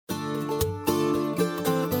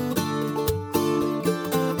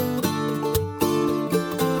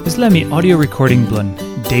Islami audio recording blun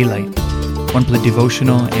Daylight. One play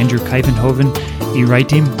devotional Andrew Kuyvenhoven,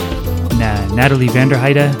 Ritim, na Natalie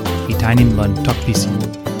Vanderheide, tanim blun kisim.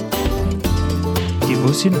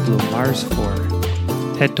 Devotion blo Mars 4.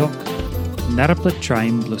 Hetok, Narapela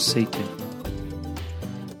Traim blo Satan.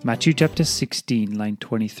 Matyu chapter 16, line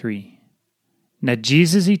 23. Na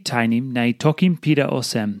Jisas tanim na tokim Pita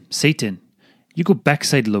olsem, Satan, you go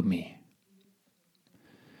baksait lo me.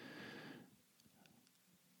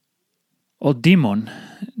 Dimon,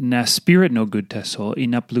 na spirit nogut Tasol,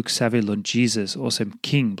 inap luksave lo Jesus, olsem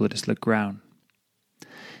king bloodis la graun.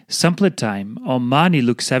 SAMPELA TINGTING, mani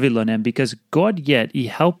luksave lonem, because God yet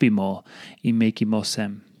helpim all, mekim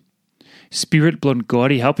olsem. Spirit blon God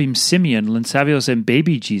helpim Simeon, luksave olsem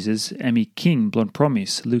bebi Jesus, king blon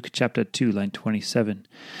promis, Luke chapter 2, line 27.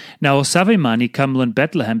 Now saveman come lon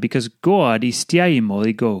Betlehem, because God stiaim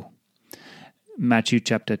all go. Matyu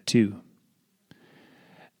chapter 2.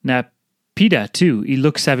 Na Pita too,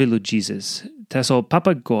 luksave lo Jesus. Tasol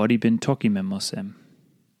papa God ben tokim olsem.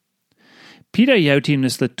 Pita autim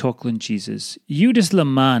la toklon Jesus. You dis la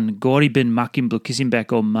man God ben makim blo kisim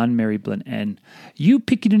back o manmeri blan en. You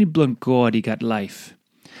pikini blon God got life.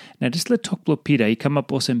 Now dis la tok blo Pita come up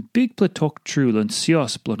olsem big blo tok true lon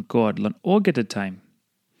sios blon God lon all get a time.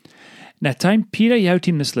 Na time Pita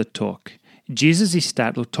autim la tok. Jesus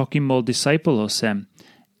stat lo tokim mol disciple olsem.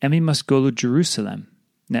 Must go to Jerusalem.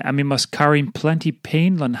 Now, must carry plenty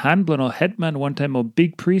pain lon hand blon o helpim one time o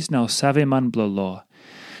big priest now saveman blo law.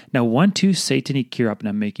 Now 1-2 Satan kirap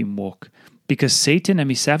na make him walk. Because Satan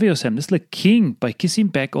saviosem this la king by kisim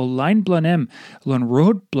back o line blon lon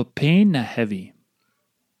road blo pain na heavy.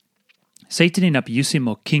 Satan inap usim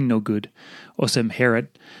o king no good. Osem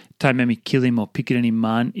Herod. Time kill him o pick any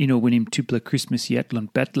man win him tupla Christmas yet lon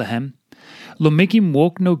Betlehem. Lo make him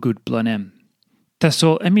walk no good blon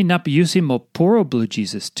Tasol nap usim o poro blo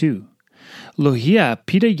Jesus too. Lo hia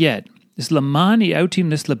Pita yet is la man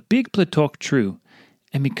autim this la big blo talk true.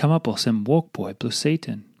 Come up olsem walk boy blo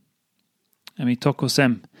Satan. Talk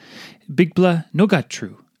olsem big bla no got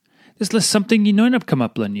true. This la something up come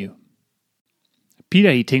up lon you.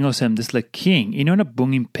 Pita ting olsem this la king up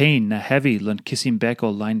bungim pain na heavy lon kisim back o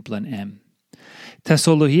line blan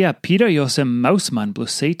Tasol lo hia Pita yosem mouseman blo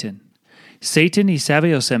Satan. Satan save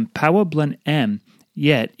olsem power blan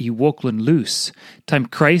yet walk lon loose. Time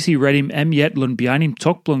Christ read him yet lon behind him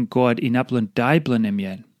talk blon God inap lon die blon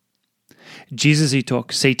yet. Jesus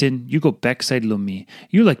talk, Satan, you go baksait lo me.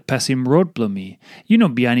 You like pass him road blo me. You know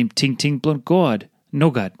behind him ting blon God. No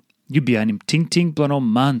God, you behind him ting blon o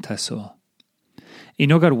man Tasol.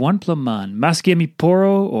 No God one blo man, maski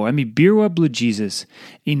poro or birwa blo Jesus.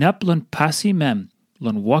 Inap lon pass him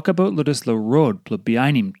lon walk about lotus lo road blo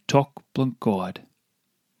behind him talk blon God.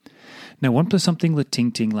 Now one plus something la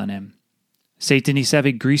ting lan Satan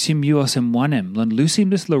save grease him you osem one lon loose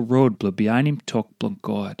him this lo road blo behind him talk blon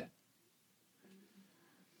God.